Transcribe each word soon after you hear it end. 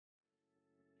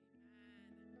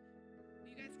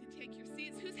Take your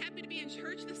seats. Who's happy to be in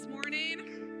church this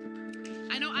morning?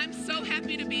 I know I'm so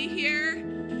happy to be here.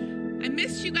 I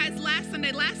missed you guys last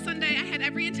Sunday. Last Sunday, I had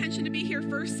every intention to be here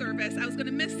first service. I was going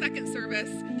to miss second service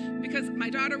because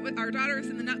our daughter is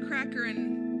in the Nutcracker,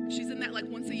 and she's in that like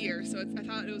once a year. So I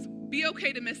thought it would be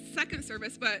okay to miss second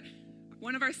service, but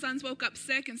one of our sons woke up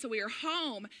sick, and so we were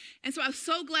home. And so I was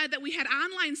so glad that we had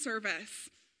online service.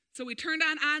 So we turned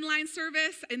on online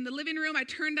service in the living room. I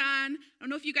don't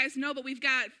know if you guys know, but we've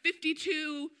got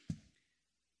 52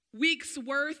 weeks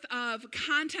worth of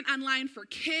content online for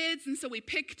kids. And so we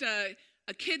picked a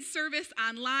kids service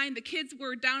online. The kids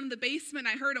were down in the basement.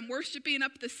 I heard them worshiping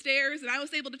up the stairs, and I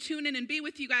was able to tune in and be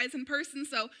with you guys in person.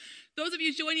 So those of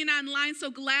you joining online, so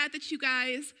glad that you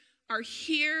guys are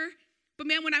here. But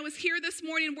man, when I was here this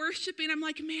morning worshiping, I'm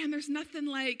like, man, there's nothing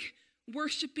like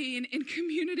worshiping in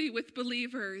community with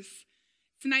believers.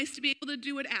 It's nice to be able to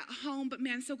do it at home, but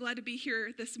man, so glad to be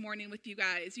here this morning with you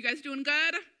guys. You guys doing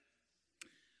good?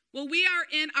 Well, we are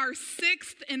in our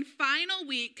 6th and final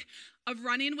week of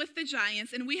Running with the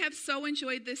Giants, and we have so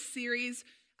enjoyed this series.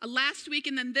 Last week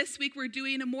and then this week, we're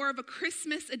doing more of a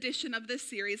Christmas edition of this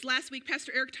series. Last week,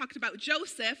 Pastor Eric talked about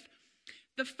Joseph,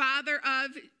 the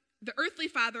earthly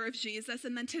father of Jesus,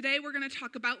 and then today we're going to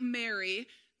talk about Mary,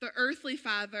 the earthly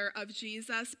father of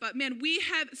Jesus. But man, we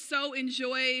have so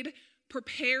enjoyed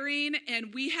preparing,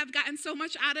 and we have gotten so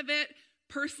much out of it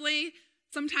personally.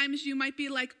 Sometimes you might be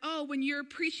like, oh, when you're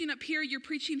preaching up here, you're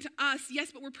preaching to us. Yes,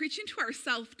 but we're preaching to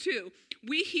ourselves too.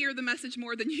 We hear the message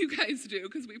more than you guys do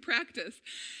because we practice.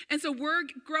 And so we're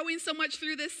growing so much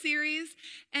through this series.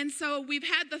 And so we've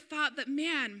had the thought that,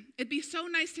 man, it'd be so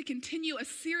nice to continue a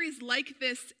series like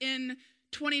this in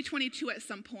 2022 at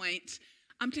some point.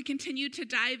 To continue to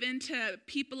dive into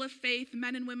people of faith,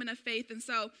 men and women of faith. And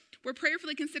so we're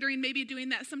prayerfully considering maybe doing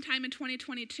that sometime in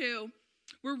 2022.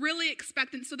 We're really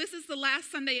expectant. So this is the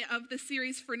last Sunday of the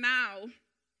series for now.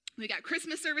 We got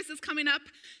Christmas services coming up.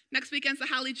 Next weekend's the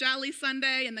Holly Jolly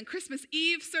Sunday, and then Christmas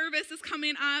Eve service is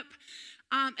coming up.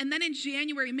 And then in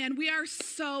January, man, we are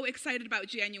so excited about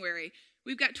January.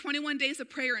 We've got 21 days of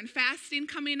prayer and fasting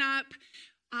coming up.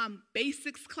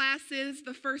 Basics classes,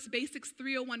 the first Basics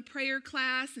 301 prayer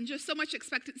class, and just so much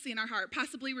expectancy in our heart,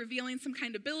 possibly revealing some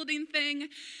kind of building thing.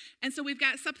 And so we've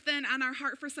got something on our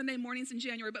heart for Sunday mornings in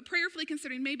January, but prayerfully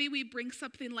considering maybe we bring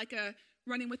something like a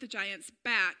Running with the Giants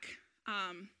back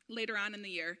later on in the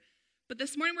year. But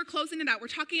this morning we're closing it out. We're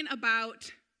talking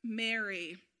about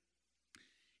Mary.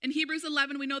 In Hebrews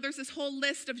 11, we know there's this whole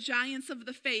list of giants of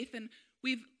the faith, and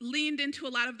we've leaned into a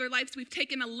lot of their lives. We've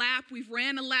taken a lap. We've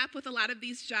ran a lap with a lot of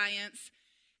these giants.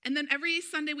 And then every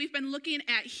Sunday we've been looking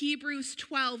at Hebrews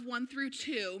 12, 1 through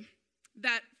 2,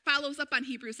 that follows up on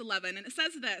Hebrews 11. And it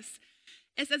says this.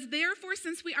 It says, therefore,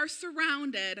 since we are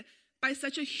surrounded by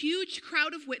such a huge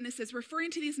crowd of witnesses, referring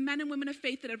to these men and women of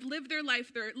faith that have lived their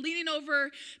life, they're leaning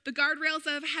over the guardrails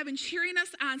of heaven, cheering us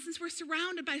on, since we're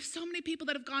surrounded by so many people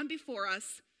that have gone before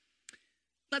us,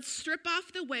 let's strip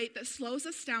off the weight that slows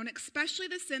us down, especially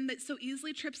the sin that so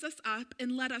easily trips us up,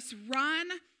 and let us run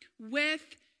with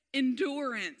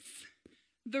endurance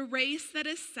the race that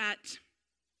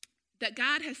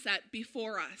God has set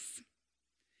before us.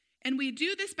 And we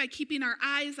do this by keeping our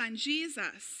eyes on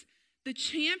Jesus, the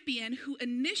champion who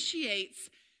initiates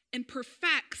and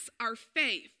perfects our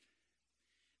faith.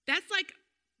 That's like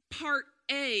part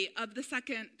A of the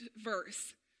second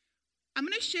verse. I'm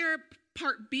going to share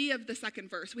part B of the second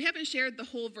verse. We haven't shared the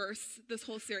whole verse this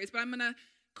whole series, but I'm going to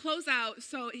close out.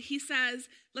 So he says,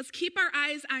 let's keep our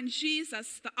eyes on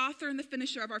Jesus, the author and the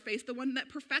finisher of our faith, the one that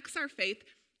perfects our faith.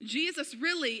 Jesus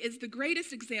really is the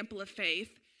greatest example of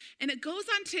faith. And it goes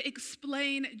on to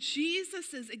explain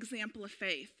Jesus's example of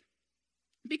faith.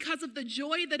 Because of the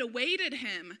joy that awaited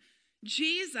him,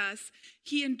 Jesus,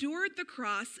 he endured the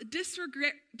cross,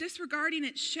 disregarding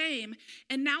its shame,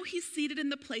 and now he's seated in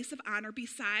the place of honor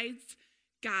besides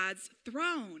God's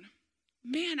throne.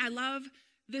 Man, I love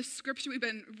this scripture. We've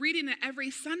been reading it every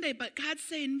Sunday, but God's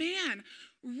saying, man,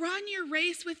 run your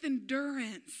race with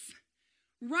endurance.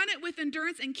 Run it with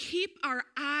endurance and keep our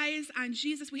eyes on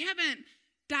Jesus. We haven't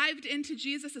dived into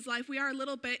Jesus' life. We are a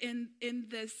little bit in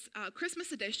this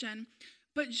Christmas edition,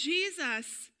 but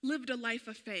Jesus lived a life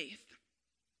of faith.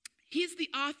 He's the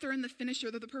author and the finisher,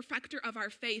 the perfecter of our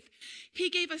faith. He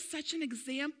gave us such an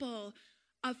example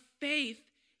of faith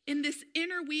in this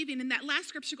interweaving. In that last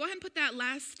scripture, go ahead and put that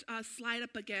last slide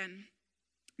up again.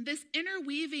 This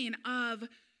interweaving of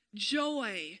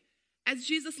joy. As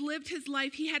Jesus lived his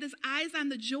life, he had his eyes on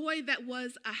the joy that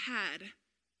was ahead.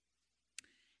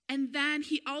 And then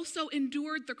he also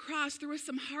endured the cross. There was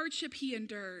some hardship he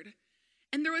endured.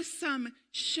 And there was some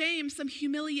shame, some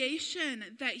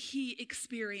humiliation that he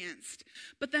experienced,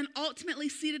 but then ultimately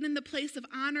seated in the place of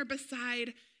honor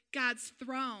beside God's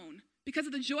throne. Because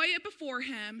of the joy before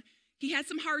him, he had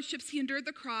some hardships. He endured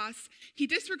the cross. He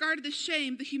disregarded the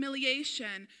shame, the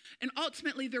humiliation, and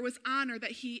ultimately there was honor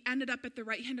that he ended up at the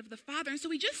right hand of the Father. And so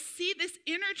we just see this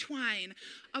intertwine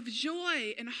of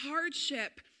joy and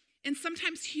hardship and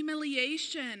sometimes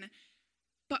humiliation,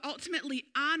 but ultimately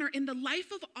honor in the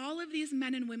life of all of these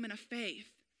men and women of faith.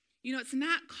 You know, it's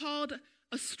not called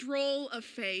a stroll of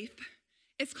faith.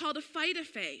 It's called a fight of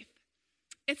faith.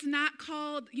 It's not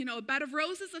called, a bed of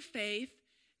roses of faith.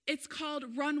 It's called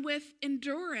run with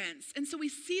endurance. And so we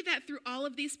see that through all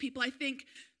of these people. I think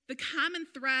the common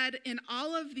thread in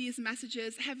all of these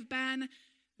messages have been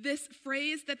this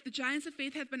phrase that the giants of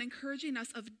faith have been encouraging us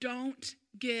of don't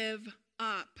give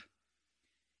up.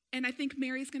 And I think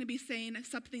Mary's going to be saying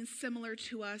something similar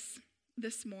to us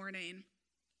this morning.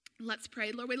 Let's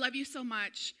pray. Lord, we love you so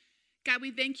much. God,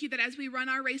 we thank you that as we run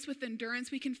our race with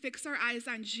endurance, we can fix our eyes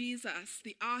on Jesus,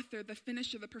 the author, the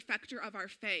finisher, the perfecter of our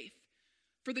faith.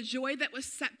 For the joy that was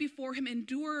set before him,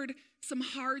 endured some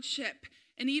hardship,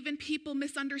 and even people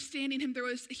misunderstanding him. There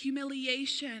was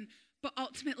humiliation, but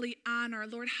ultimately honor.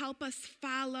 Lord, help us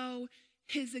follow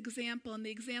his example and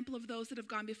the example of those that have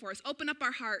gone before us. Open up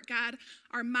our heart, God.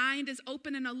 Our mind is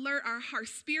open and alert. Our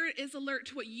spirit is alert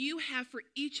to what you have for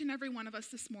each and every one of us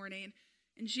this morning.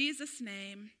 In Jesus'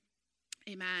 name,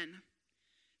 amen.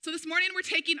 So this morning we're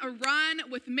taking a run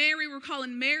with Mary. We're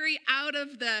calling Mary out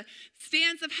of the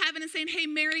stands of heaven and saying, hey,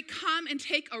 Mary, come and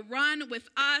take a run with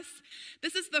us.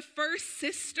 This is the first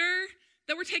sister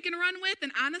that we're taking a run with,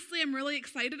 and honestly, I'm really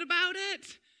excited about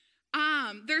it.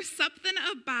 There's something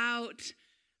about,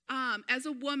 as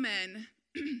a woman,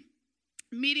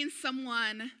 meeting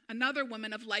someone, another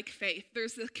woman of like faith.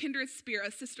 There's a kindred spirit,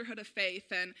 a sisterhood of faith,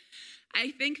 and I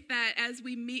think that as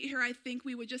we meet her, I think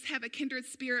we would just have a kindred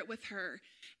spirit with her.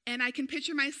 And I can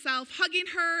picture myself hugging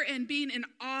her and being in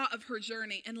awe of her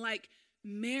journey. And like,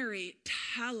 Mary,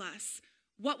 tell us,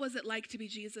 what was it like to be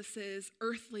Jesus's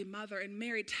earthly mother? And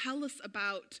Mary, tell us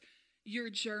about your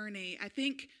journey. I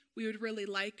think we would really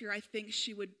like her. I think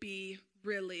she would be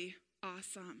really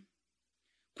awesome.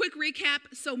 Quick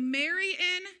recap. So Mary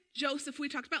and Joseph, we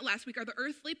talked about last week, are the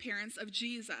earthly parents of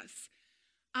Jesus.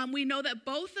 We know that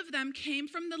both of them came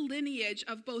from the lineage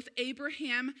of both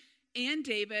Abraham and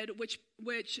David,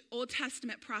 which Old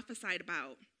Testament prophesied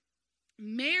about.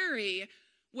 Mary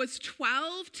was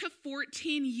 12 to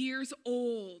 14 years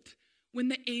old when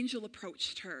the angel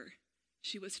approached her.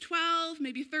 She was 12,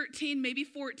 maybe 13, maybe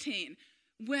 14,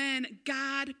 when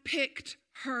God picked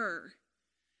her.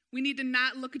 We need to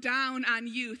not look down on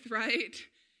youth, right?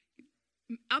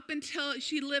 Up until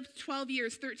she lived 12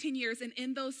 years, 13 years, and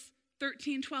in those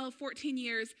 13, 12, 14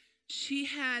 years, she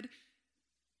had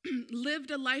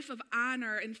lived a life of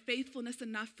honor and faithfulness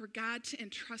enough for God to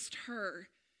entrust her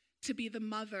to be the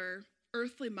mother,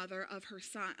 earthly mother of her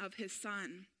son, of his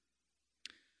son.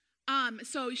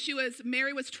 So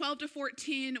Mary was 12 to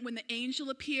 14 when the angel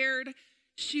appeared.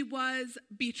 She was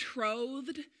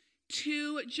betrothed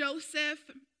to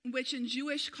Joseph, which in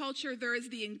Jewish culture there is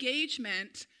the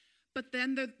engagement, but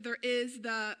then there is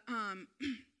the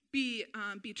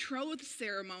betrothed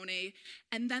ceremony,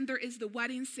 and then there is the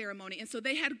wedding ceremony. And so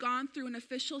they had gone through an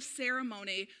official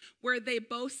ceremony where they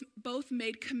both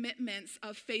made commitments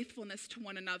of faithfulness to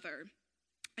one another.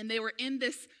 And they were in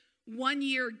this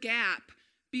 1-year gap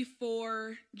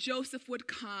before Joseph would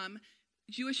come.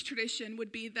 Jewish tradition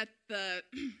would be that the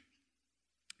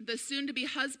soon-to-be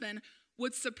husband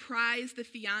would surprise the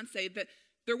fiance. That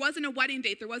there wasn't a wedding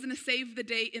date. There wasn't a save the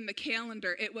date in the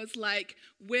calendar. It was like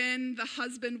when the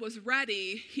husband was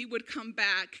ready, he would come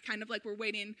back, kind of like we're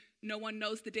waiting. No one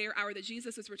knows the day or hour that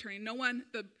Jesus is returning.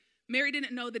 Mary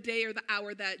didn't know the day or the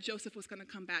hour that Joseph was going to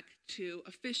come back to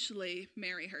officially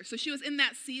marry her. So she was in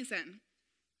that season.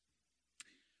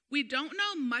 We don't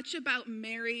know much about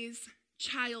Mary's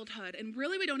childhood, and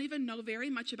really we don't even know very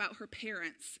much about her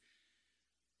parents.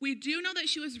 We do know that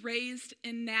she was raised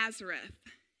in Nazareth.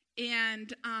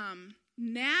 And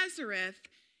Nazareth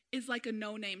is like a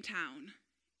no-name town.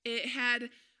 It had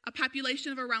a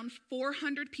population of around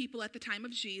 400 people at the time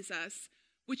of Jesus,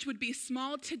 which would be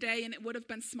small today, and it would have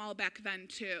been small back then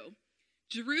too.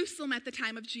 Jerusalem at the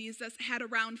time of Jesus had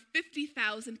around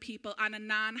 50,000 people on a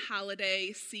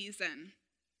non-holiday season.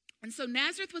 And so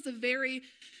Nazareth was Mary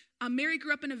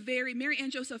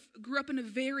and Joseph grew up in a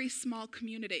very small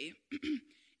community.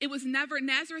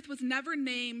 Nazareth was never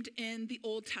named in the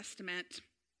Old Testament.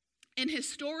 And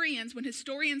when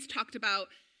historians talked about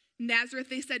Nazareth,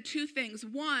 they said two things.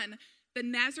 One, that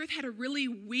Nazareth had a really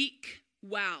weak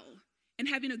well. and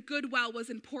having a good well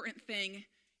was an important thing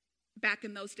back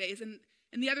in those days. And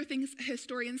the other things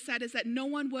historians said is that no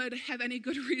one would have any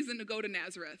good reason to go to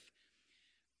Nazareth.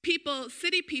 People,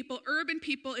 city people, urban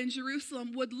people in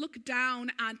Jerusalem would look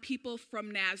down on people from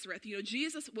Nazareth. You know,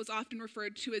 Jesus was often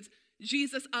referred to as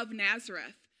Jesus of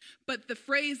Nazareth. But the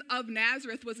phrase of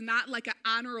Nazareth was not like an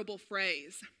honorable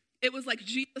phrase. It was like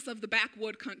Jesus of the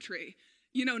backwood country.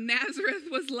 You know, Nazareth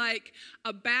was like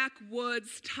a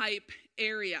backwoods type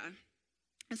area.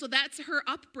 And so that's her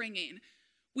upbringing.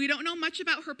 We don't know much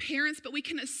about her parents, but we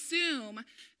can assume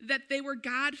that they were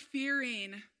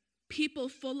God-fearing people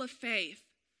full of faith.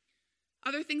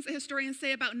 Other things that historians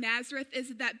say about Nazareth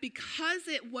is that because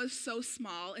it was so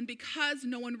small and because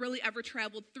no one really ever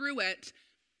traveled through it,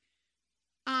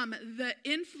 the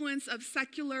influence of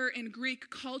secular and Greek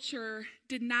culture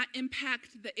did not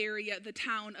impact the area, the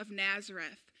town of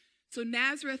Nazareth. So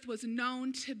Nazareth was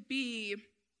known to be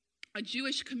a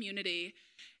Jewish community,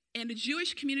 and a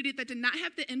Jewish community that did not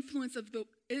have the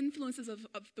influences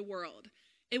of the world.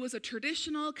 It was a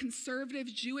traditional, conservative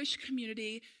Jewish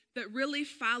community that really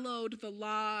followed the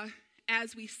law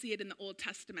as we see it in the Old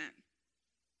Testament.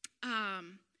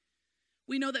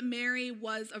 We know that Mary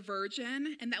was a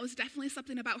virgin, and that was definitely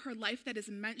something about her life that is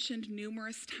mentioned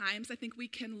numerous times. I think we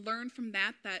can learn from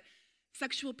that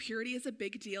sexual purity is a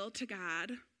big deal to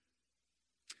God.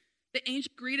 The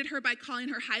angel greeted her by calling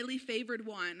her highly favored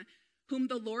one, whom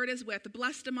the Lord is with,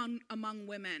 blessed among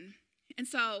women. And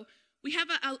so we have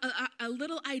a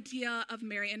little idea of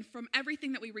Mary, and from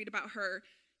everything that we read about her,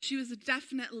 she was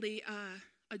definitely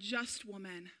a just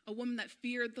woman, a woman that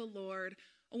feared the Lord,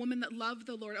 a woman that loved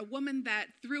the Lord, a woman that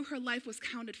through her life was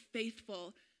counted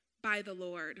faithful by the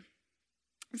Lord.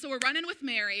 And so we're running with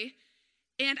Mary,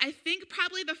 and I think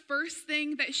probably the first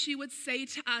thing that she would say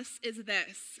to us is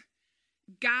this: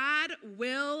 God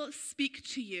will speak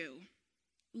to you.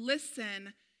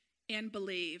 Listen and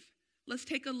believe. Let's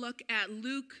take a look at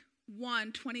Luke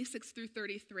 1:26 through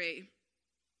 33.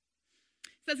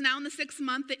 It says, now in the 6th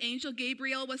month, the angel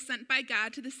Gabriel was sent by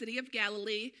God to the city of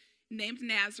Galilee, named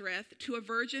Nazareth, to a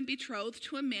virgin betrothed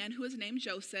to a man who was named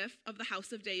Joseph of the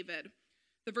house of David.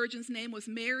 The virgin's name was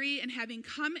Mary, and having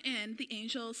come in, the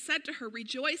angel said to her,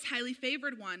 rejoice, highly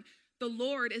favored one, the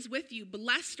Lord is with you.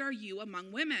 Blessed are you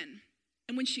among women.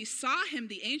 And when she saw him,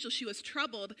 the angel, she was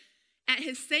troubled at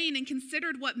his saying and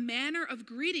considered what manner of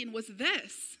greeting was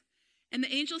this. And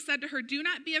the angel said to her, do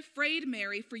not be afraid,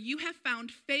 Mary, for you have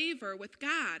found favor with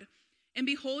God. And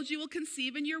behold, you will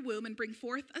conceive in your womb and bring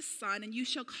forth a son, and you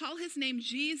shall call his name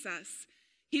Jesus.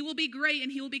 He will be great,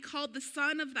 and he will be called the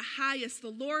Son of the Highest. The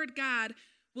Lord God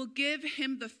will give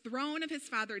him the throne of his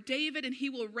father David, and he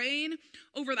will reign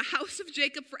over the house of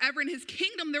Jacob forever. In his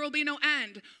kingdom there will be no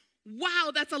end.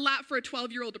 Wow, that's a lot for a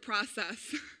 12-year-old to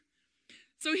process.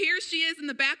 So here she is in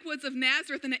the backwoods of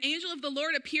Nazareth, and the angel of the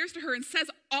Lord appears to her and says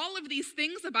all of these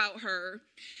things about her.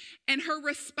 And her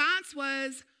response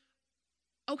was,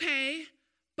 okay,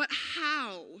 but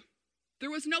how?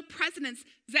 There was no precedence.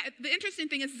 The interesting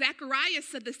thing is Zacharias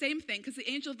said the same thing, because the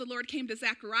angel of the Lord came to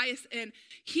Zacharias, and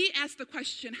he asked the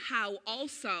question, how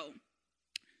also?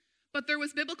 But there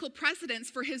was biblical precedence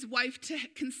for his wife to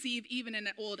conceive even in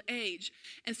an old age.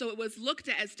 And so it was looked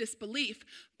at as disbelief.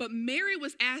 But Mary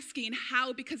was asking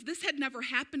how, because this had never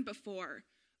happened before,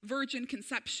 virgin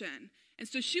conception. And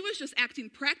so she was just acting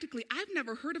practically, I've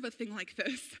never heard of a thing like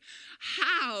this.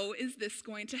 How is this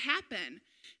going to happen?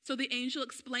 So the angel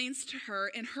explains to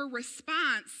her, and her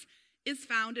response is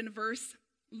found in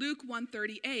Luke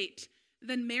 1:38.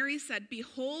 Then Mary said,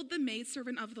 behold the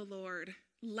maidservant of the Lord.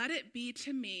 Let it be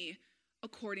to me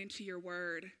according to your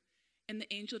word. And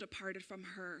the angel departed from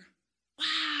her.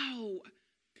 Wow.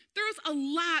 There was a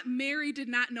lot Mary did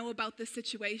not know about this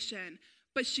situation,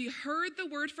 but she heard the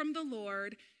word from the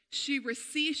Lord. She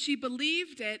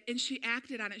believed it, and she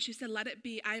acted on it. She said, let it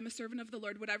be. I am a servant of the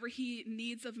Lord, whatever he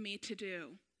needs of me to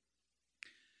do.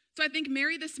 So I think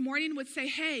Mary this morning would say,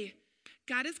 hey,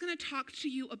 God is going to talk to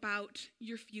you about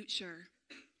your future.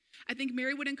 I think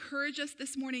Mary would encourage us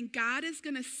this morning, God is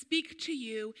going to speak to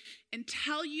you and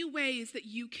tell you ways that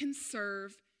you can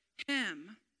serve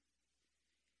him.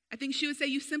 I think she would say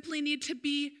you simply need to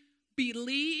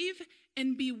believe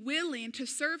and be willing to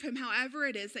serve him however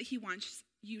it is that he wants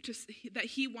you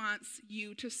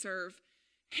to serve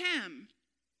him.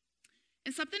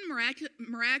 And something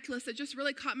miraculous that just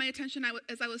really caught my attention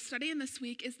as I was studying this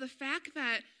week is the fact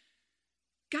that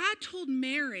God told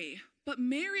Mary, but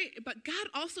God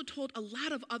also told a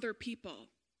lot of other people.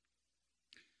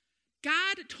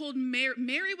 God told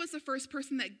Mary was the first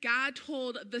person that God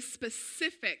told the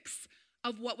specifics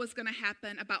of what was going to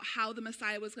happen, about how the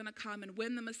Messiah was going to come and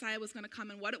when the Messiah was going to come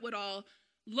and what it would all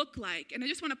look like? And I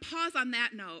just want to pause on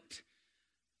that note.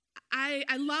 I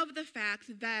love the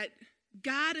fact that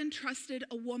God entrusted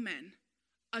a woman,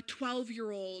 a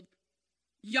 12-year-old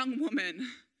young woman,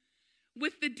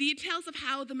 with the details of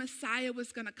how the Messiah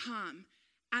was going to come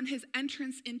on his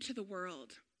entrance into the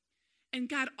world. And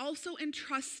God also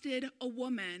entrusted a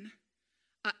woman,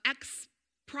 an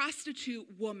ex-prostitute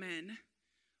woman,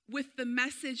 with the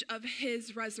message of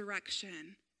his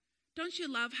resurrection. Don't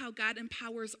you love how God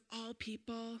empowers all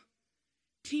people?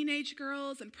 Teenage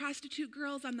girls and prostitute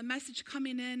girls on the message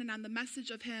coming in and on the message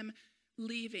of him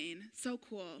leaving. So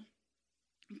cool.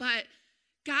 But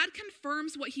God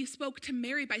confirms what he spoke to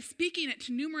Mary by speaking it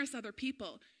to numerous other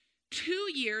people. 2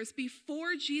 years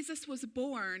before Jesus was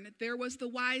born, there was the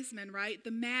wise men, right?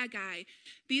 The Magi.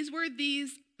 These were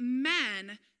these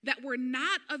men that were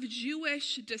not of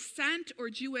Jewish descent or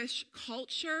Jewish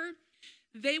culture.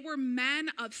 They were men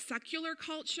of secular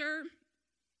culture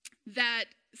that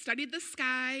studied the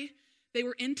sky. They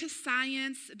were into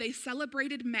science. They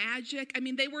celebrated magic. I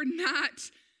mean, they were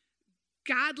not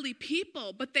godly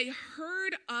people, but they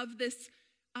heard of this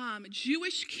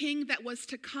Jewish king that was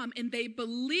to come, and they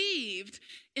believed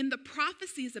in the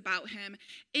prophecies about him,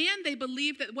 and they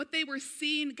believed that what they were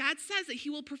seeing, God says that he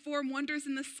will perform wonders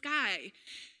in the sky.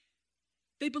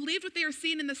 They believed what they were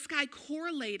seeing in the sky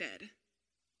correlated.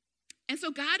 And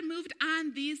so God moved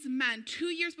on these men 2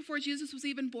 years before Jesus was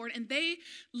even born, and they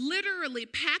literally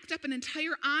packed up an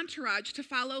entire entourage to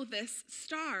follow this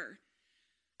star.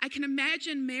 I can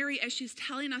imagine Mary, as she's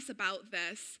telling us about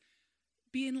this,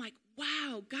 being like,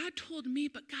 wow, God told me,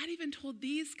 but God even told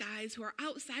these guys who are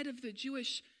outside of the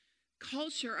Jewish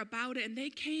culture about it, and they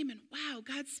came, and wow,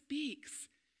 God speaks.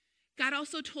 God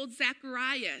also told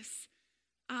Zacharias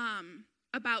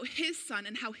about his son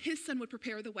and how his son would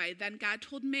prepare the way. Then God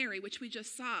told Mary, which we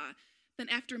just saw. Then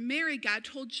after Mary, God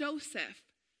told Joseph,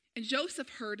 and Joseph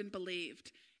heard and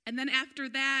believed. And then after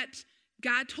that,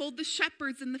 God told the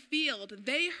shepherds in the field.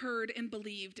 They heard and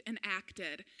believed and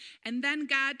acted. And then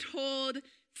God told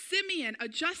Simeon, a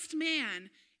just man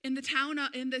in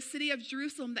the city of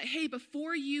Jerusalem, that, hey,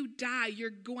 before you die, you're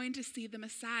going to see the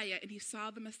Messiah. And he saw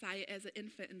the Messiah as an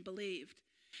infant and believed.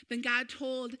 Then God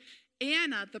told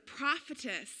Anna, the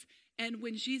prophetess, and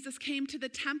when Jesus came to the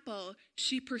temple,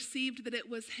 she perceived that it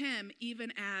was him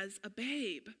even as a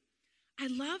babe. I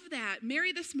love that.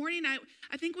 Mary, this morning,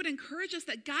 I think would encourage us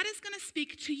that God is going to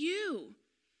speak to you.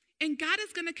 And God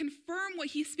is going to confirm what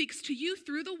he speaks to you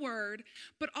through the word,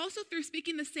 but also through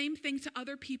speaking the same thing to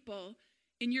other people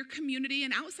in your community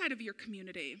and outside of your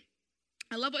community.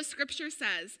 I love what scripture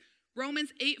says.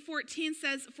 Romans 8:14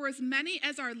 says, "For as many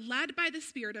as are led by the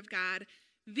Spirit of God,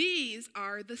 these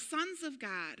are the sons of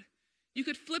God." You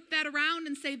could flip that around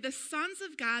and say the sons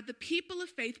of God, the people of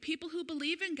faith, people who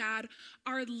believe in God,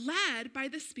 are led by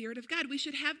the Spirit of God. We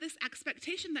should have this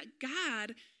expectation that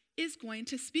God is going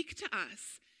to speak to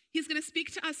us. He's going to speak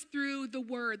to us through the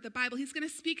word, the Bible. He's going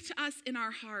to speak to us in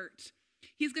our heart.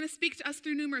 He's going to speak to us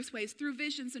through numerous ways, through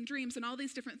visions and dreams and all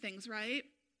these different things, right?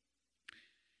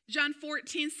 John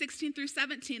 14:16 through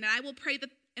 17, and I will pray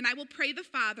the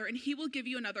Father, and he will give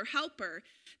you another helper,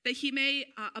 that he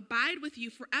may abide with you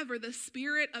forever, the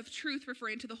Spirit of truth,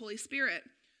 referring to the Holy Spirit,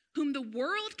 whom the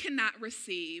world cannot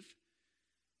receive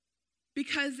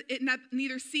because it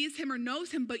neither sees him or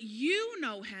knows him, but you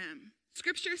know him.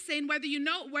 Scripture is saying whether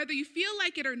you feel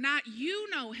like it or not, you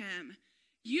know him.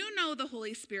 You know the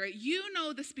Holy Spirit. You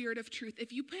know the Spirit of truth.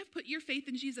 If you have put your faith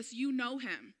in Jesus, you know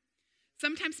him.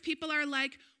 Sometimes people are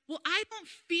like, well, I don't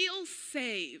feel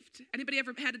saved. Anybody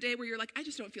ever had a day where you're like, I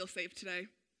just don't feel saved today?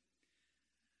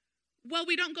 Well,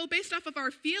 we don't go based off of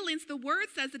our feelings. The word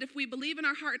says that if we believe in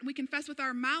our heart and we confess with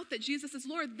our mouth that Jesus is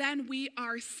Lord, then we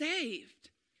are saved.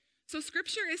 So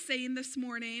scripture is saying this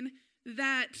morning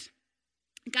that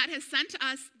God has sent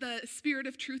us the Spirit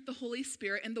of truth, the Holy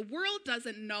Spirit, and the world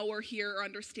doesn't know or hear or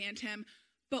understand him,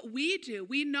 but we do.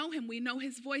 We know him. We know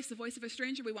his voice, the voice of a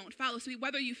stranger we won't follow. So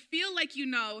whether you feel like you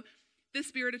know the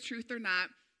Spirit of truth or not,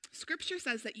 scripture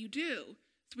says that you do.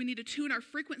 So we need to tune our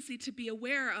frequency to be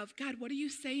aware of, God, what are you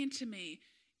saying to me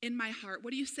in my heart?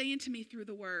 What are you saying to me through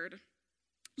the word?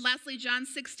 Lastly, John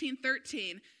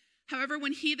 16:13. However,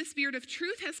 when he, the Spirit of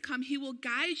truth, has come, he will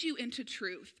guide you into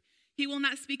truth. He will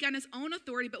not speak on his own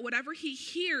authority, but whatever he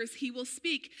hears, he will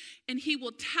speak, and he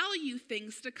will tell you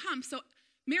things to come. So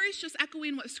Mary's just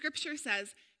echoing what scripture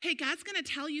says. Hey, God's going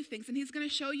to tell you things, and he's going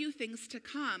to show you things to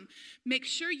come. Make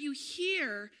sure you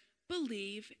hear,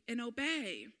 believe, and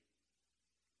obey.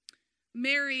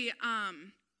 Mary's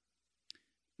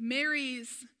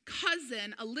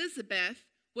cousin, Elizabeth,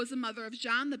 was the mother of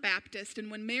John the Baptist,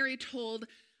 and when Mary told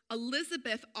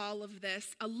Elizabeth all of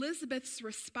this. Elizabeth's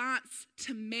response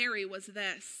to Mary was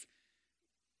this.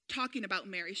 Talking about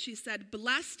Mary, she said,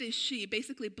 blessed is she,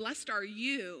 basically, blessed are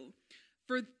you,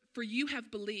 for you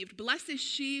have believed. Blessed is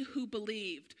she who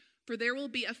believed, for there will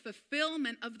be a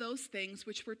fulfillment of those things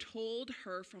which were told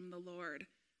her from the Lord.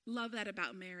 Love that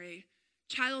about Mary.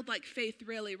 Childlike faith,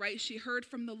 really, right? She heard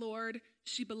from the Lord,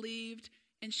 she believed,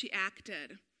 and she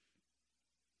acted.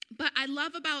 But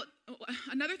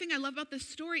another thing I love about this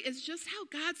story is just how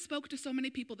God spoke to so many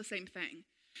people the same thing.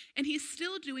 And he's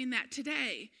still doing that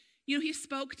today. He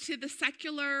spoke to the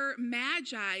secular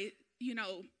magi,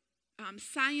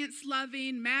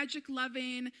 science-loving,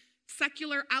 magic-loving,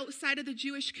 secular outside of the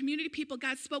Jewish community people.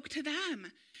 God spoke to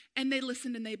them, and they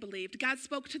listened and they believed. God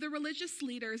spoke to the religious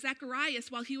leader,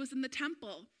 Zacharias, while he was in the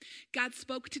temple. God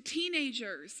spoke to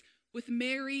teenagers with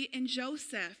Mary and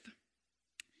Joseph.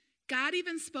 God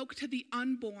even spoke to the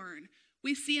unborn.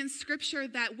 We see in Scripture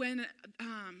that when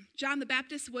John the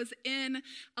Baptist was in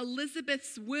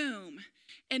Elizabeth's womb,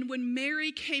 and when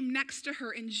Mary came next to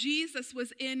her and Jesus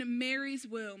was in Mary's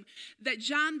womb, that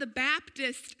John the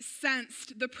Baptist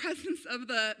sensed the presence of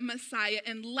the Messiah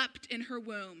and leapt in her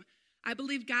womb. I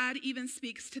believe God even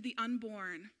speaks to the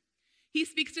unborn. He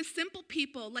speaks to simple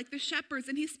people like the shepherds,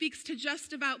 and he speaks to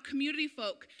just devout community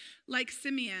folk like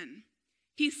Simeon.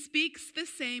 He speaks the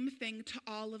same thing to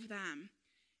all of them.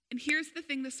 And here's the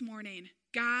thing this morning.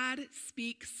 God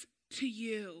speaks to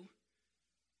you.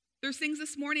 There's things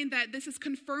this morning that this is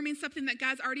confirming something that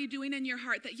God's already doing in your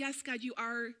heart, that yes, God, you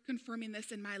are confirming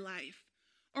this in my life.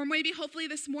 Or maybe hopefully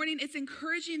this morning it's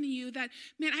encouraging you that,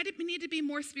 man, I need to be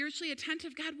more spiritually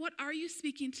attentive. God, what are you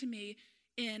speaking to me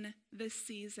in this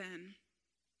season?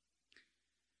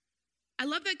 I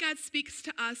love that God speaks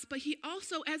to us, but he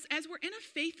also, as we're in a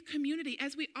faith community,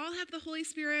 as we all have the Holy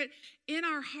Spirit in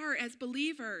our heart as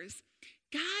believers,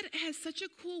 God has such a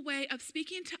cool way of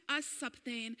speaking to us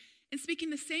something and speaking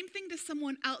the same thing to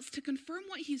someone else to confirm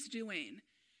what he's doing.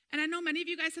 And I know many of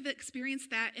you guys have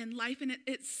experienced that in life, and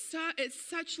it's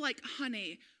such like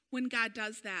honey when God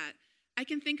does that. I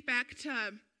can think back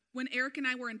to when Eric and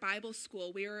I were in Bible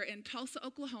school. We were in Tulsa,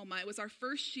 Oklahoma. It was our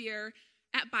first year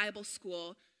at Bible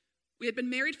school. We had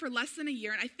been married for less than a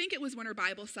year, and I think it was Winter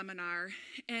Bible Seminar.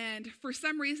 And for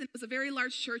some reason, it was a very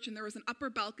large church, and there was an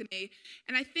upper balcony.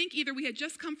 And I think either we had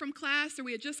just come from class or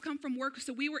we had just come from work,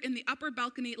 so we were in the upper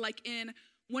balcony, like in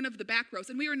one of the back rows.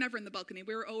 And we were never in the balcony.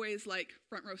 We were always like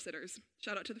front row sitters.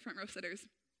 Shout out to the front row sitters.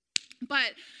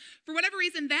 But for whatever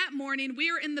reason, that morning,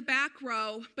 we were in the back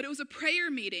row, but it was a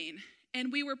prayer meeting.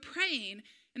 And we were praying,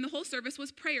 and the whole service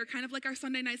was prayer, kind of like our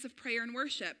Sunday nights of prayer and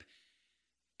worship.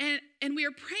 And we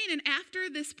were praying, and after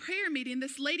this prayer meeting,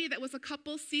 this lady that was a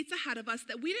couple seats ahead of us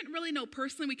that we didn't really know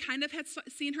personally, we kind of had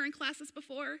seen her in classes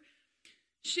before,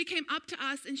 she came up to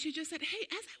us and she just said, hey,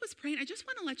 as I was praying, I just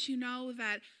want to let you know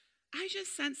that I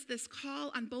just sense this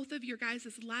call on both of your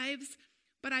guys' lives,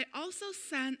 but I also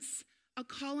sense a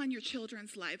call on your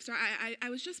children's lives. So I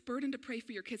was just burdened to pray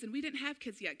for your kids, and we didn't have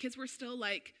kids yet. Kids were still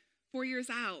like 4 years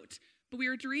out, but we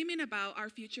were dreaming about our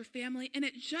future family, and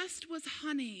it just was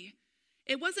honey.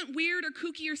 It wasn't weird or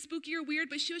kooky or spooky or weird,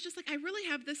 but she was just like, I really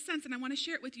have this sense, and I want to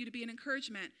share it with you to be an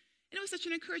encouragement. And it was such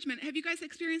an encouragement. Have you guys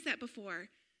experienced that before?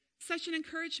 Such an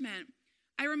encouragement.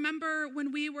 I remember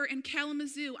when we were in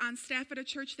Kalamazoo on staff at a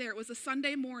church there. It was a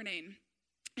Sunday morning,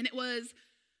 and it was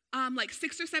like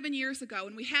 6 or 7 years ago,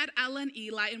 and we had Ella and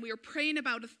Eli, and we were praying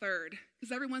about a third,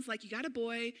 because everyone's like, you got a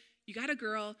boy, you got a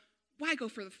girl, why go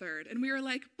for the third? And we were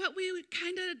like, but we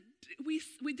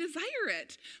desire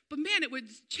it. But man, it would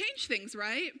change things,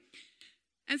 right?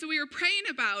 And so we were praying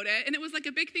about it, and it was like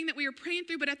a big thing that we were praying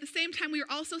through, but at the same time, we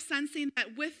were also sensing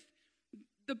that with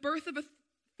the birth of a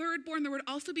third born, there would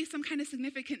also be some kind of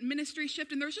significant ministry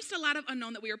shift, and there was just a lot of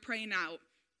unknown that we were praying out.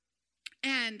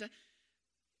 And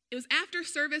it was after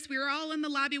service, we were all in the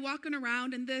lobby walking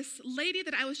around, and this lady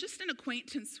that I was just an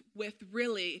acquaintance with,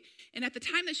 really, and at the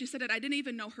time that she said it, I didn't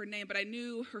even know her name, but I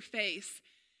knew her face.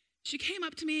 She came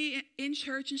up to me in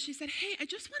church, and she said, hey, I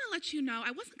just want to let you know,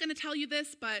 I wasn't going to tell you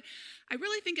this, but I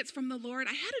really think it's from the Lord.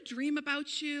 I had a dream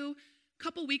about you a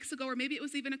couple weeks ago, or maybe it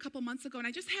was even a couple months ago, and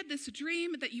I just had this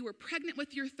dream that you were pregnant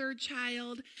with your third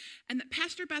child, and that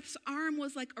Pastor Beth's arm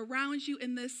was like around you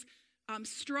in this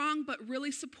strong but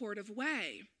really supportive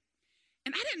way.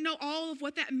 And I didn't know all of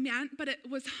what that meant, but it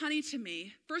was honey to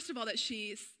me. First of all, that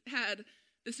she had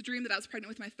this dream that I was pregnant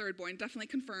with my third boy, definitely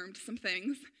confirmed some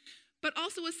things. But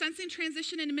also was sensing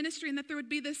transition in ministry, and that there would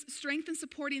be this strength and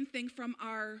supporting thing from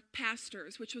our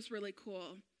pastors, which was really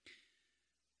cool.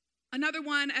 Another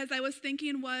one, as I was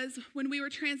thinking, was when we were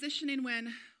transitioning,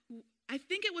 when I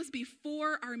think it was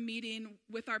before our meeting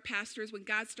with our pastors, when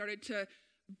God started to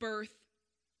birth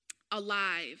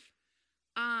alive.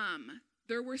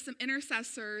 There were some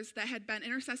intercessors that had been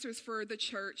intercessors for the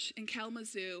church in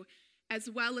Kalamazoo, as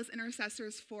well as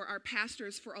intercessors for our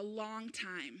pastors for a long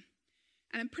time.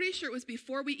 And I'm pretty sure it was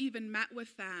before we even met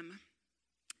with them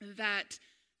that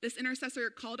this intercessor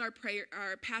called our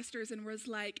pastors and was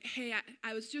like, hey,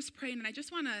 I was just praying, and I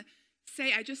just want to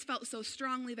say I just felt so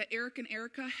strongly that Eric and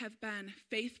Erica have been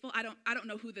faithful. I don't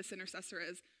know who this intercessor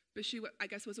is, but she, I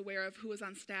guess, was aware of who was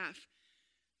on staff.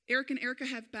 Eric and Erica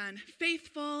have been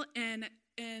faithful, and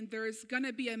there's going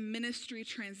to be a ministry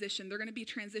transition. They're going to be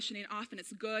transitioning off, and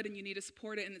it's good, and you need to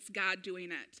support it, and it's God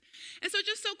doing it. And so it's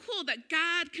just so cool that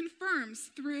God confirms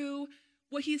through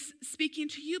what he's speaking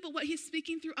to you, but what he's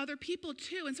speaking through other people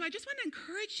too. And so I just want to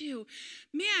encourage you,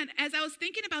 man, as I was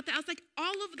thinking about that, I was like,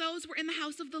 all of those were in the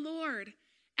house of the Lord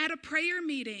at a prayer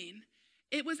meeting.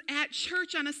 It was at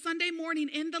church on a Sunday morning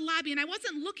in the lobby, and I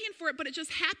wasn't looking for it, but it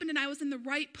just happened, and I was in the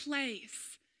right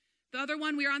place. The other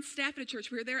one, we were on staff at a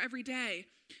church. We were there every day.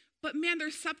 But man,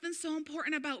 there's something so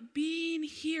important about being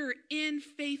here in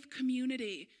faith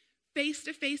community, face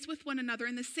to face with one another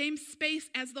in the same space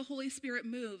as the Holy Spirit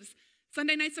moves.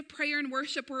 Sunday nights of prayer and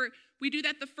worship, we do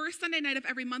that the first Sunday night of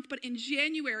every month, but in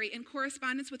January, in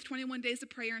correspondence with 21 days of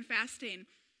prayer and fasting,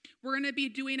 we're going to be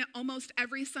doing it almost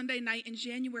every Sunday night in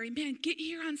January. Man, get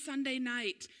here on Sunday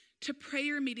night to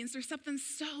prayer meetings. There's something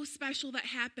so special that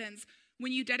happens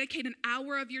when you dedicate an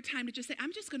hour of your time to just say,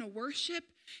 I'm just going to worship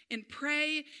and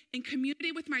pray in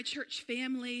community with my church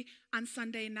family on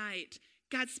Sunday night.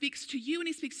 God speaks to you and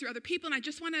he speaks through other people. And I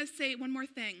just want to say one more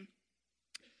thing.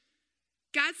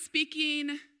 God's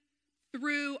speaking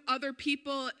through other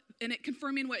people and it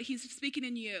confirming what he's speaking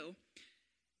in you.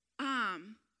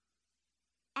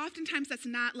 Oftentimes that's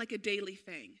not like a daily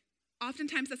thing.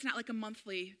 Oftentimes that's not like a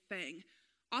monthly thing.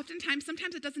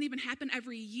 Sometimes it doesn't even happen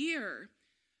every year.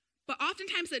 But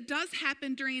oftentimes it does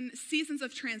happen during seasons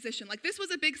of transition. Like this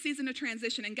was a big season of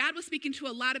transition, and God was speaking to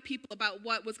a lot of people about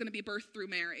what was going to be birthed through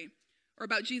Mary, or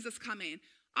about Jesus coming.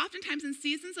 Oftentimes in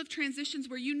seasons of transitions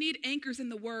where you need anchors in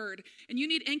the word, and you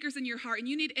need anchors in your heart, and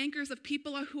you need anchors of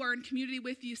people who are in community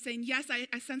with you saying, yes,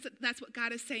 I sense that that's what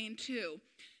God is saying too.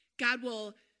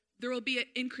 There will be an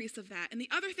increase of that. And the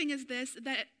other thing is this,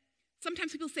 that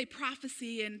sometimes people say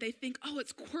prophecy and they think, oh,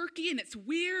 it's quirky and it's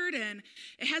weird and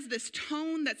it has this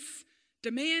tone that's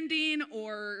demanding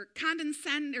or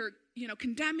condescending or,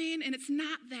 condemning, and it's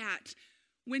not that.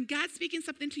 When God's speaking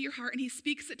something to your heart and he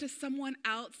speaks it to someone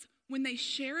else, when they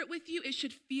share it with you, it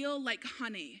should feel like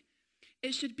honey.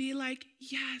 It should be like,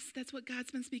 yes, that's what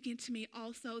God's been speaking to me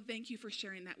also. Thank you for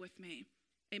sharing that with me.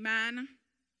 Amen.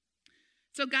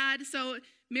 So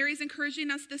Mary's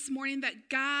encouraging us this morning that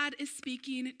God is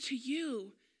speaking to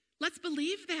you. Let's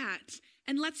believe that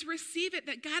and let's receive it,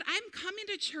 that God, I'm coming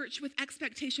to church with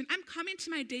expectation. I'm coming to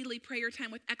my daily prayer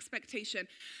time with expectation.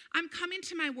 I'm coming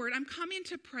to my word. I'm coming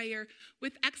to prayer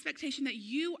with expectation that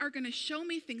you are going to show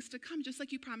me things to come just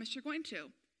like you promised you're going to.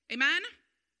 Amen?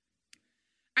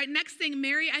 All right, next thing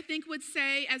Mary, I think, would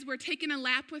say, as we're taking a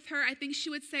lap with her, I think she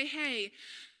would say, hey,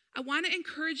 I want to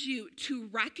encourage you to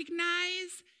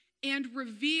recognize and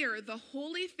revere the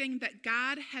holy thing that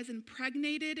God has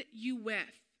impregnated you with.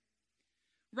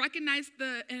 Recognize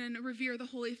and revere the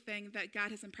holy thing that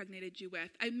God has impregnated you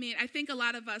with. I mean, I think a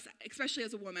lot of us, especially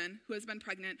as a woman who has been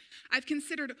pregnant, I've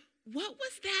considered, what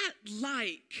was that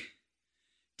like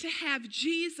to have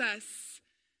Jesus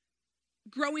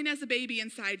growing as a baby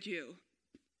inside you?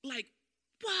 Like,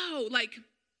 whoa, like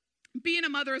being a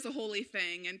mother is a holy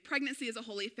thing and pregnancy is a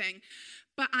holy thing.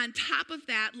 But on top of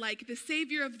that, like the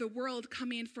Savior of the world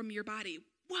coming from your body.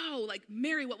 Whoa, like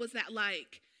Mary, what was that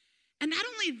like? And not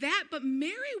only that, but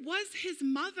Mary was his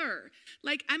mother.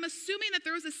 Like, I'm assuming that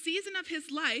there was a season of his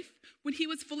life when he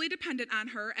was fully dependent on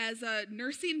her as a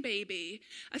nursing baby,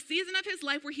 a season of his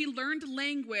life where he learned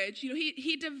language.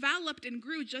 He developed and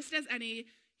grew just as any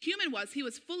human was. He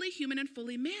was fully human and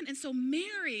fully man. And so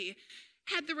Mary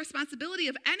had the responsibility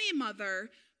of any mother,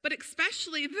 but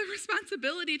especially the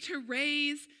responsibility to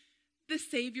raise the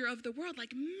Savior of the world.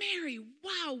 Like, Mary,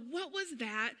 wow, what was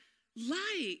that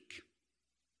like?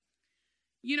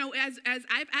 As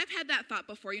I've had that thought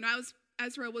before.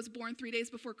 Ezra was born 3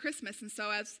 days before Christmas, and so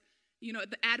as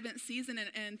the Advent season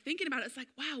and thinking about it, it's like,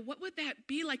 wow, what would that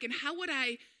be like, and how would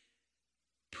I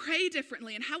pray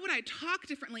differently, and how would I talk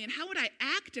differently, and how would I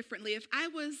act differently if I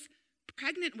was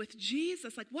pregnant with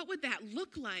Jesus? Like, what would that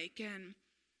look like? And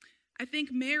I think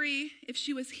Mary, if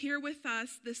she was here with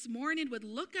us this morning, would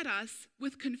look at us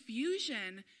with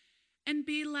confusion and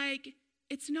be like,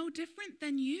 it's no different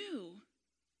than you.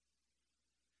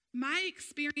 My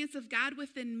experience of God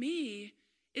within me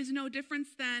is no different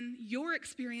than your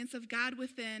experience of God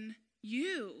within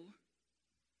you.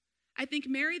 I think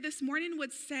Mary this morning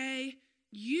would say,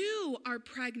 you are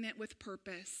pregnant with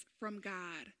purpose from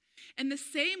God. In the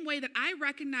same way that I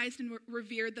recognized and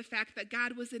revered the fact that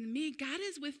God was in me, God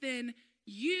is within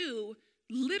you,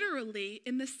 literally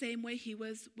in the same way he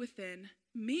was within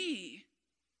me.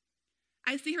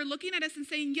 I see her looking at us and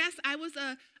saying, yes, I was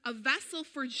a vessel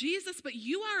for Jesus, but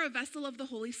you are a vessel of the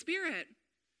Holy Spirit.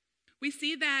 We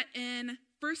see that in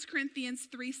 1 Corinthians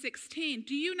 3:16.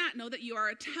 Do you not know that you are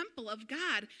a temple of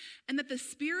God and that the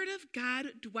Spirit of God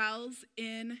dwells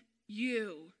in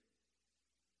you?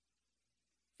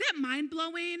 Is that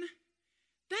mind-blowing?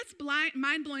 That's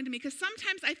mind-blowing to me, because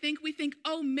sometimes we think,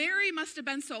 oh, Mary must have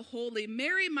been so holy.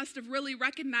 Mary must have really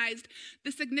recognized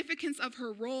the significance of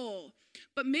her role.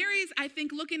 But Mary's, I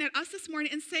think, looking at us this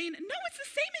morning and saying, no, it's the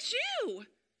same as you.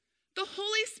 The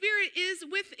Holy Spirit is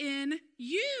within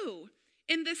you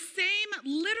in the same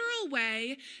literal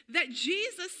way that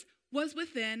Jesus was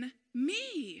within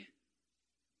me.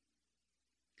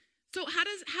 So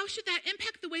how should that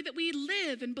impact the way that we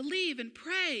live and believe and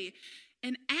pray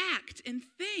and act and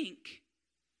think?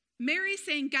 Mary's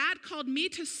saying, God called me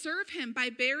to serve him by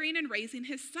bearing and raising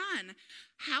his son.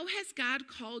 How has God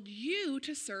called you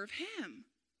to serve him?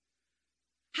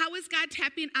 How is God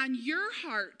tapping on your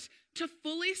heart to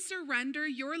fully surrender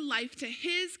your life to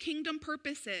his kingdom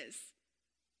purposes?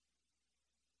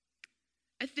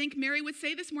 I think Mary would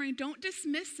say this morning, don't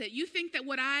dismiss it. You think that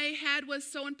what I had was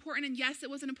so important, and yes, it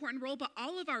was an important role, but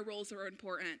all of our roles are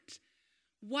important.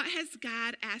 What has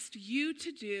God asked you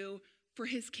to do for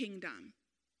his kingdom?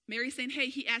 Mary's saying, hey,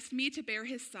 he asked me to bear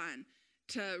his son,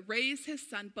 to raise his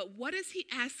son, but what is he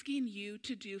asking you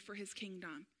to do for his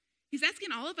kingdom? He's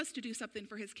asking all of us to do something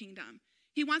for his kingdom.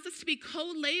 He wants us to be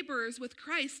co-laborers with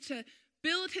Christ to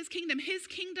build his kingdom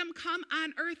come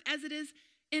on earth as it is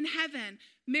in heaven.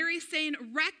 Mary's saying,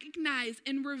 recognize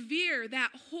and revere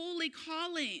that holy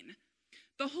calling,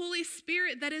 the Holy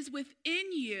Spirit that is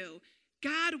within you.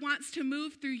 God wants to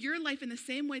move through your life in the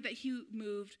same way that he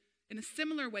moved, in a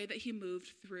similar way that he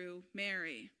moved through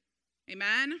Mary.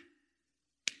 Amen?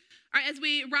 All right, as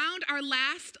we round our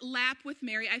last lap with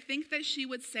Mary, I think that she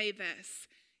would say this: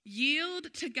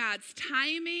 yield to God's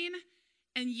timing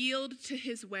and yield to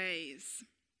his ways.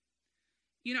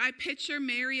 You know, I picture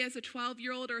Mary as a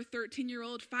 12-year-old or a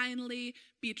 13-year-old finally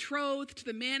betrothed to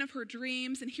the man of her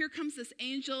dreams, and here comes this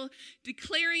angel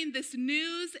declaring this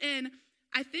news, and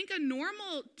I think a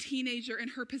normal teenager in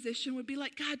her position would be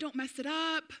like, God, don't mess it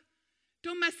up.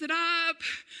 Don't mess it up.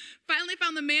 Finally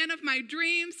found the man of my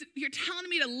dreams. You're telling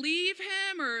me to leave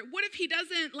him? Or what if he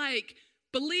doesn't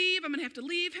believe? I'm going to have to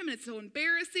leave him, and it's so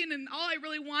embarrassing, and all I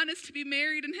really want is to be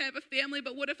married and have a family,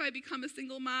 but what if I become a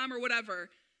single mom or whatever?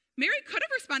 Mary could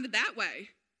have responded that way.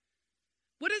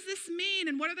 What does this mean?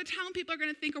 And what are the town people are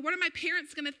going to think? Or what are my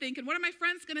parents going to think? And what are my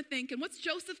friends going to think? And what's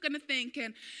Joseph going to think?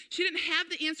 And she didn't have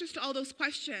the answers to all those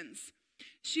questions.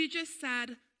 She just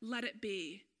said, let it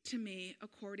be to me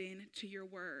according to your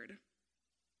word.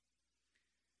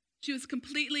 She was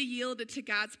completely yielded to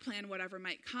God's plan, whatever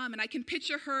might come. And I can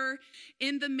picture her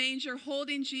in the manger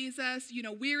holding Jesus,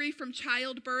 weary from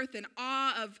childbirth and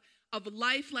awe of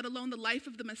life, let alone the life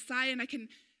of the Messiah. And I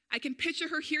can picture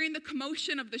her hearing the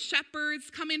commotion of the shepherds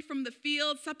coming from the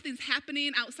field. Something's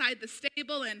happening outside the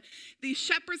stable, and these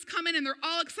shepherds come in, and they're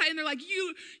all excited. And they're like,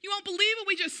 you won't believe what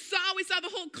we just saw. We saw the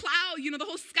whole cloud, the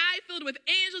whole sky filled with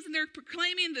angels, and they're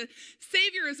proclaiming the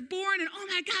Savior is born. And oh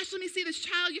my gosh, let me see this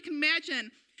child. You can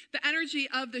imagine the energy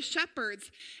of the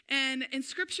shepherds. And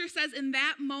Scripture says in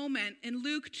that moment, in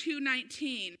Luke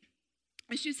 2:19,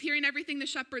 as she's hearing everything the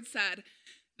shepherds said,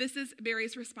 this is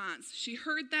Mary's response. She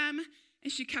heard them,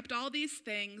 and she kept all these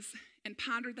things and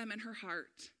pondered them in her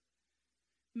heart.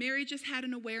 Mary just had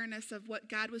an awareness of what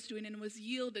God was doing and was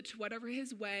yielded to whatever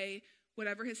his way,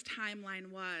 whatever his timeline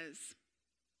was.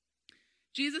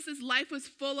 Jesus' life was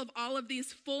full of all of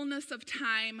these fullness of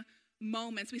time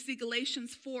moments. We see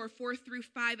Galatians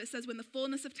 4:4-5. It says, when the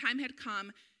fullness of time had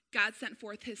come, God sent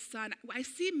forth his son. I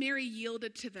see Mary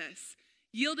yielded to this.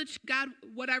 Yielded to God,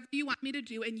 whatever you want me to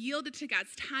do, and yielded to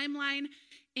God's timeline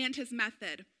and his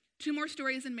method. 2 more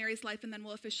stories in Mary's life, and then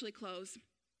we'll officially close.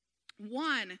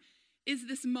 One is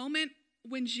this moment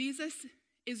when Jesus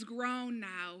is grown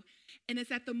now, and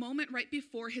it's at the moment right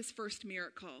before his first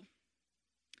miracle.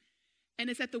 And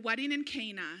it's at the wedding in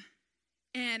Cana.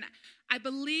 And I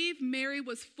believe Mary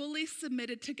was fully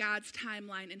submitted to God's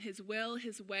timeline and his will,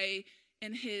 his way,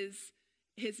 and his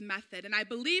method. And I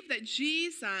believe that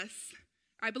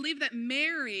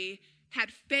Mary had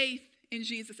faith in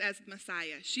Jesus as the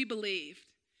Messiah. She believed.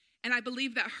 And I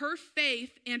believe that her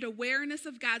faith and awareness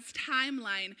of God's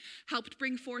timeline helped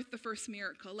bring forth the first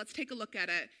miracle. Let's take a look at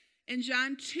it. In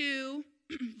John 2,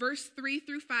 verse 3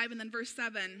 through 5, and then verse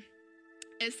 7,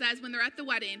 it says, when they're at the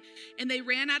wedding, and they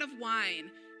ran out of wine,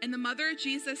 and the mother of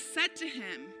Jesus said to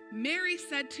him, Mary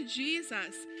said to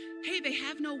Jesus, hey, they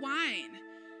have no wine.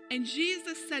 And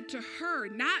Jesus said to her,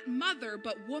 not mother,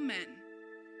 but woman.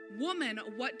 Woman,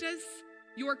 what does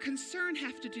your concern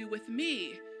have to do with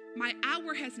me? My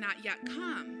hour has not yet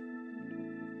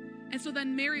come. And so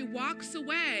then Mary walks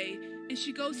away and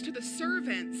she goes to the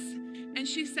servants and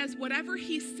she says, whatever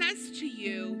he says to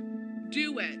you,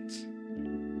 do it.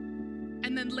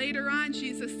 And then later on,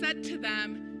 Jesus said to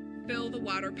them, fill the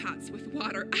water pots with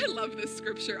water. I love this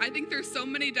scripture. I think there's so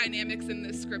many dynamics in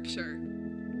this scripture.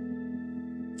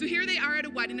 So here they are at a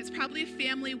wedding. It's probably a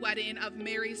family wedding of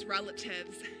Mary's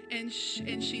relatives. And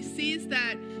she sees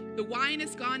that the wine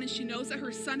is gone and she knows that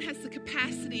her son has the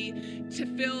capacity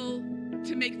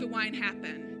to make the wine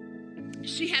happen.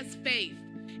 She has faith.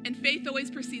 And faith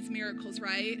always precedes miracles,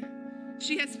 right?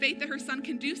 She has faith that her son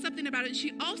can do something about it. And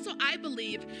she also, I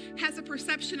believe, has a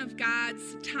perception of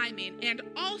God's timing and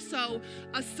also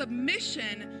a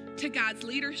submission to God's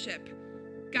leadership,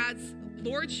 God's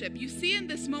lordship. You see in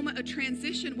this moment a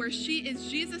transition where she is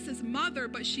Jesus' mother,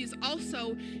 but she's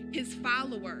also his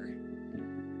follower.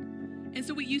 And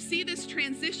so you see this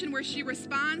transition where she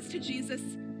responds to Jesus,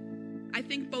 I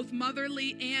think both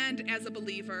motherly and as a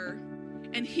believer.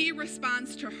 And he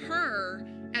responds to her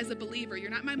as a believer. You're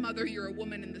not my mother, you're a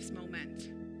woman in this moment.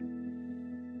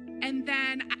 And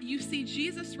then you see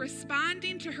Jesus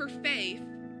responding to her faith.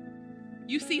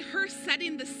 You see her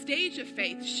setting the stage of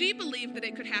faith. She believed that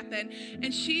it could happen,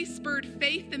 and she spurred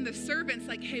faith in the servants,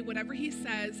 like, hey, whatever he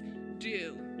says,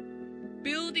 do.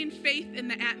 Building faith in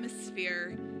the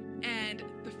atmosphere, and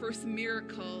the first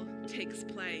miracle takes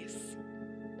place.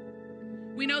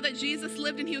 We know that Jesus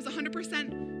lived and he was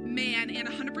 100% man and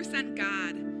 100%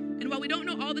 God. And while we don't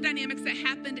know all the dynamics that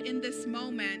happened in this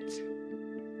moment,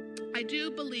 I do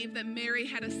believe that Mary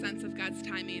had a sense of God's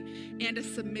timing and a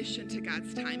submission to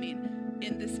God's timing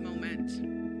in this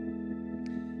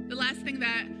moment. The last thing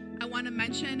that I want to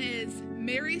mention is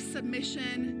Mary's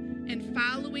submission and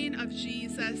following of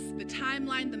Jesus, the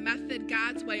timeline, the method,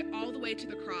 God's way, all the way to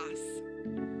the cross.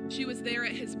 She was there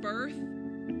at his birth.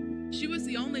 She was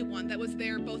the only one that was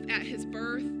there both at his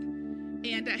birth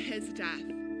and at his death.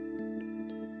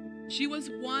 She was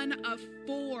one of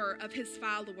 4 of his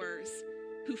followers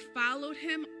who followed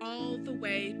him all the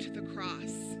way to the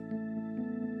cross.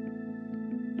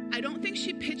 I don't think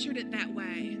she pictured it that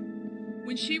way.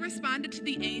 When she responded to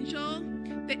the angel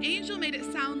made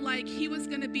it sound like he was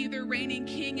going to be their reigning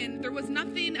king, and there was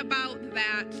nothing about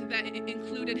that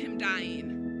included him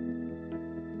dying.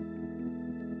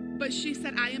 But she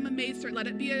said, I am amazed, Lord, let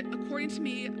it be done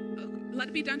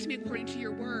to me according to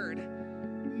your word.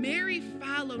 Mary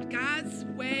followed God's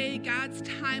way, God's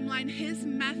timeline, his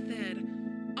method,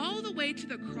 all the way to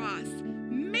the cross,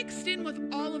 mixed in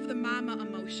with all of the mama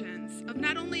emotions of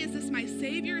not only is this my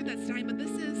Savior that's dying, but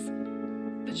this is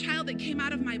the child that came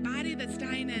out of my body that's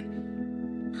dying.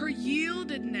 And her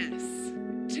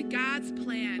yieldedness to God's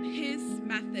plan, his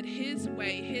method, his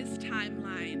way, his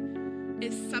timeline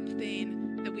is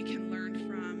something that we can learn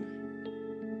from.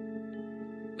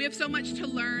 We have so much to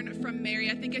learn from Mary.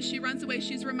 I think as she runs away,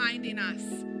 she's reminding us,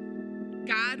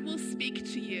 God will speak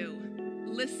to you.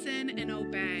 Listen and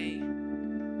obey.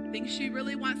 I think she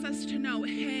really wants us to know,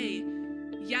 hey,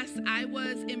 yes, I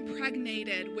was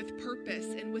impregnated with purpose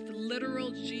and with literal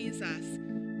Jesus,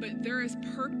 but there is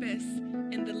purpose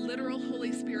in the literal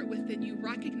Holy Spirit within you.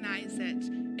 Recognize it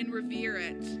and revere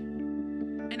it.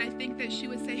 And I think that she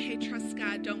would say, hey, trust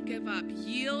God, don't give up.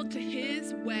 Yield to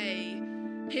his way,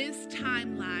 his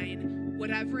timeline,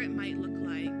 whatever it might look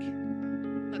like.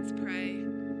 Let's pray.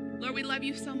 Lord, we love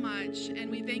you so much,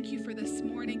 and we thank you for this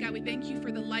morning. God, we thank you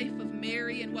for the life of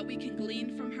Mary and what we can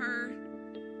glean from her.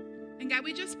 And God,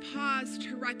 we just pause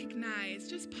to recognize,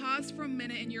 just pause for a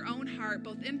minute in your own heart,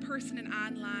 both in person and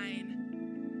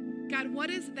online. God, what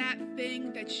is that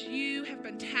thing that you have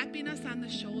been tapping us on the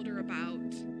shoulder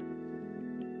about?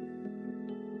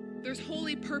 There's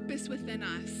holy purpose within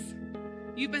us.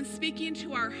 You've been speaking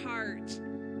to our heart.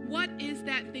 What is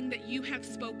that thing that you have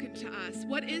spoken to us?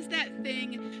 What is that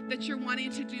thing that you're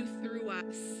wanting to do through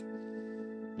us?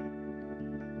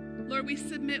 Lord, we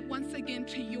submit once again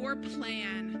to your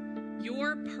plan,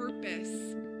 your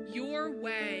purpose, your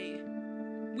way.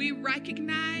 We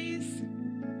recognize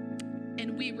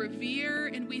and we revere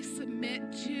and we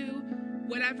submit to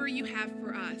whatever you have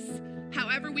for us.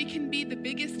 However we can be the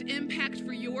biggest impact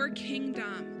for your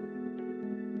kingdom.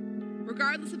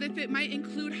 regardless of if it might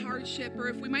include hardship or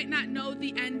if we might not know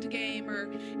the end game or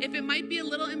if it might be a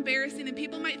little embarrassing and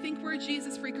people might think we're a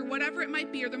Jesus freak or whatever it might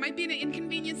be, or there might be an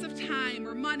inconvenience of time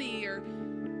or money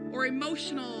or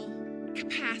emotional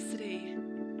capacity.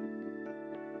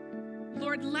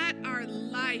 Lord, let our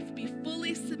life be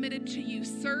fully submitted to you,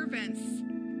 servants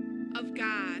of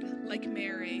God like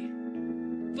Mary,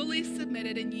 fully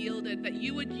submitted and yielded, that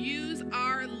you would use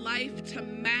our life to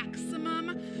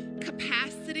maximum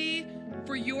capacity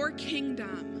for your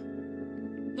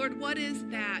kingdom. Lord, what is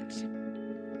that?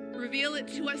 Reveal it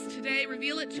to us today.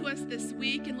 Reveal it to us this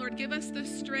week. And Lord, give us the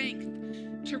strength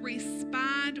to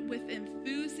respond with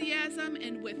enthusiasm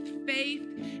and with faith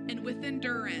and with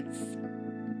endurance.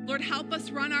 Lord, help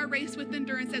us run our race with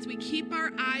endurance as we keep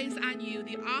our eyes on you,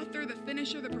 the author, the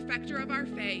finisher, the perfecter of our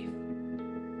faith.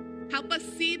 Help us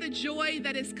see the joy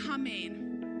that is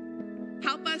coming.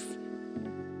 Help us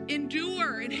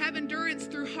endure and have endurance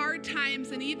through hard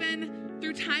times and even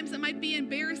through times that might be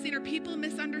embarrassing or people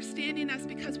misunderstanding us,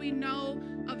 because we know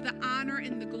of the honor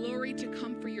and the glory to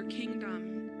come for your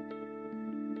kingdom.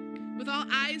 With all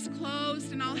eyes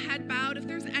closed and all head bowed, if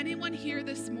there's anyone here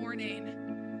this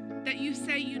morning that you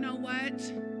say, you know what,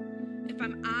 if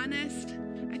I'm honest,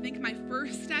 I think my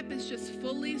first step is just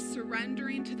fully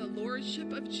surrendering to the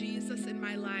lordship of Jesus in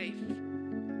my life.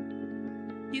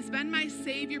 He's been my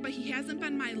Savior, but he hasn't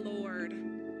been my Lord.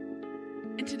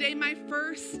 And today my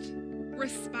first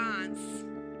response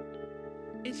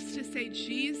is to say,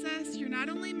 Jesus, you're not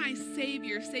only my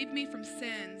Savior, save me from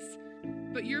sins,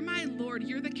 but you're my Lord.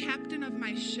 You're the captain of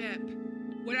my ship.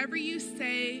 Whatever you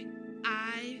say,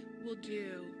 I will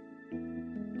do.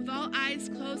 With all eyes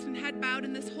closed and head bowed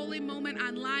in this holy moment,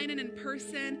 online and in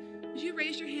person, would you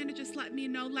raise your hand and just let me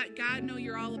know, let God know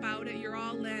you're all about it, you're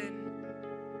all in.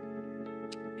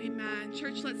 Amen.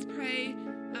 Church, let's pray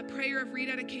a prayer of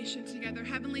rededication together.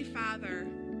 Heavenly Father,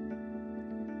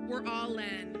 we're all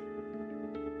in.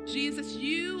 Jesus,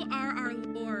 you are our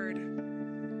Lord.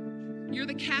 You're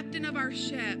the captain of our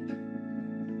ship.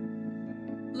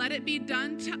 Let it be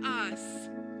done to us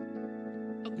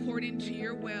according to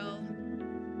your will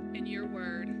and your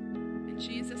word. In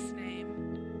Jesus' name,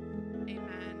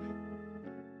 amen.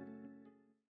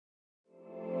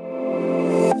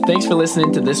 Thanks for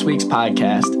listening to this week's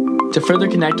podcast. To further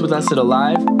connect with us at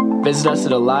Alive, visit us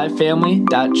at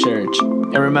alivefamily.church.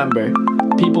 And remember,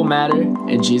 people matter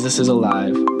and Jesus is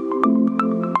alive.